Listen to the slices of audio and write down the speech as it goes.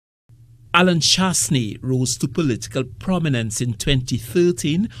Allen Chastanet rose to political prominence in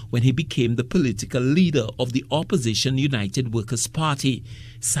 2013 when he became the political leader of the opposition United Workers' Party,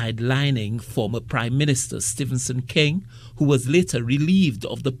 sidelining former Prime Minister Stephen King, who was later relieved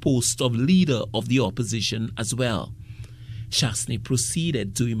of the post of leader of the opposition as well. Chastanet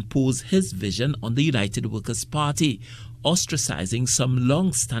proceeded to impose his vision on the United Workers' Party, ostracizing some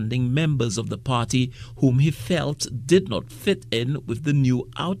long-standing members of the party whom he felt did not fit in with the new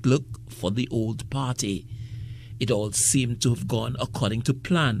outlook for the old party. It all seemed to have gone according to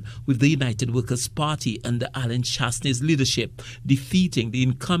plan, with the United Workers' Party under Allen Chastanet's leadership defeating the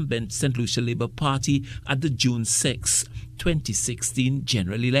incumbent St. Lucia Labour Party at the June 6, 2016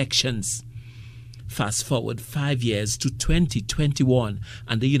 general elections. Fast forward 5 years to 2021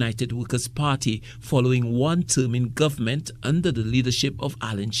 and the United Workers' Party, following one term in government under the leadership of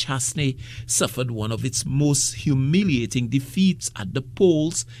Allen Chastanet, suffered one of its most humiliating defeats at the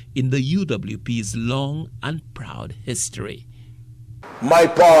polls in the UWP's long and proud history. My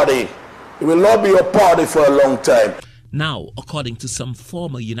party, it will not be a party for a long time. Now, according to some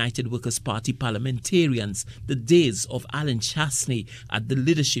former United Workers' Party parliamentarians, the days of Allen Chastanet at the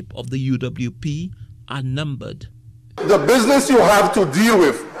leadership of the UWP are numbered. The business you have to deal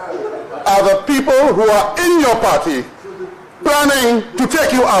with are the people who are in your party planning to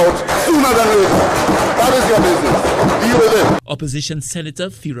take you out sooner than later. That is your business. Deal with it. Opposition Senator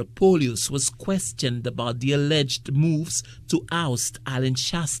Firopolius was questioned about the alleged moves to oust Allen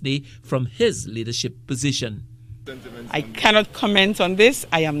Chastanet from his leadership position. I cannot comment on this.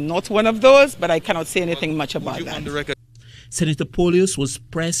 I am not one of those, but I cannot say anything much about that. Senator Polius was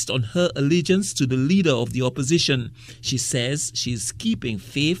pressed on her allegiance to the leader of the opposition. She says she is keeping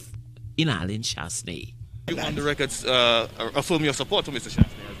faith in Allen Chastanet. You on the record affirm your support for Mr.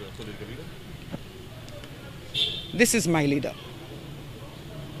 Chastanet as a political leader? This is my leader.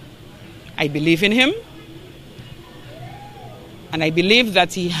 I believe in him, and I believe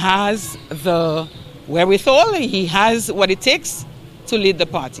that he has the wherewithal, he has what it takes to lead the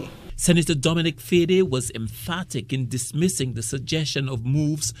party. Senator Dominic Fede was emphatic in dismissing the suggestion of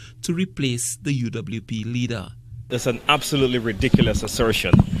moves to replace the UWP leader. It's an absolutely ridiculous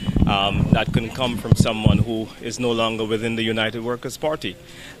assertion that can come from someone who is no longer within the United Workers' Party.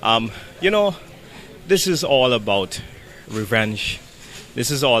 This is all about revenge.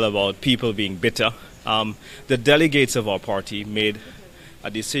 This is all about people being bitter. The delegates of our party made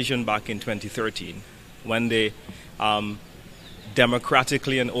a decision back in 2013 when they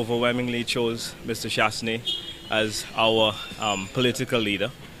democratically and overwhelmingly chose Mr. Chastanet as our political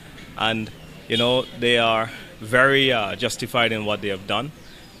leader. And, they are very justified in what they have done.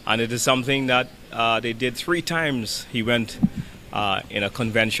 And it is something that they did 3 times. He went in a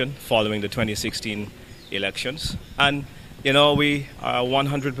convention following the 2016 elections. And, we are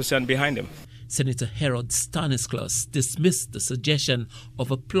 100% behind him. Senator Harold Stanislaus dismissed the suggestion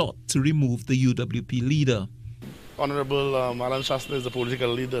of a plot to remove the UWP leader. Honorable Allen Chastanet is the political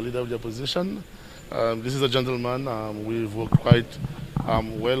leader of the opposition. This is a gentleman we've worked quite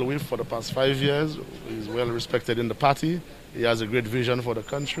well with for the past 5 years. He's well respected in the party. He has a great vision for the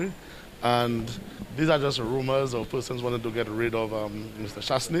country. And these are just rumors of persons wanting to get rid of Mr.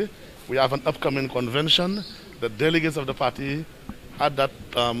 Chastanet. We have an upcoming convention. The delegates of the party at that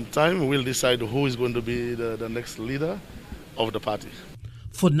time will decide who is going to be the next leader of the party.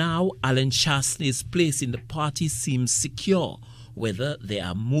 For now, Allen Chastanet's place in the party seems secure. Whether there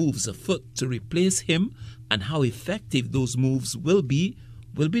are moves afoot to replace him and how effective those moves will be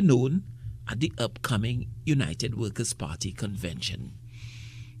known at the upcoming United Workers' Party convention.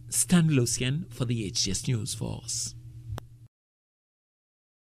 Stan Lucian for the HGS News Force.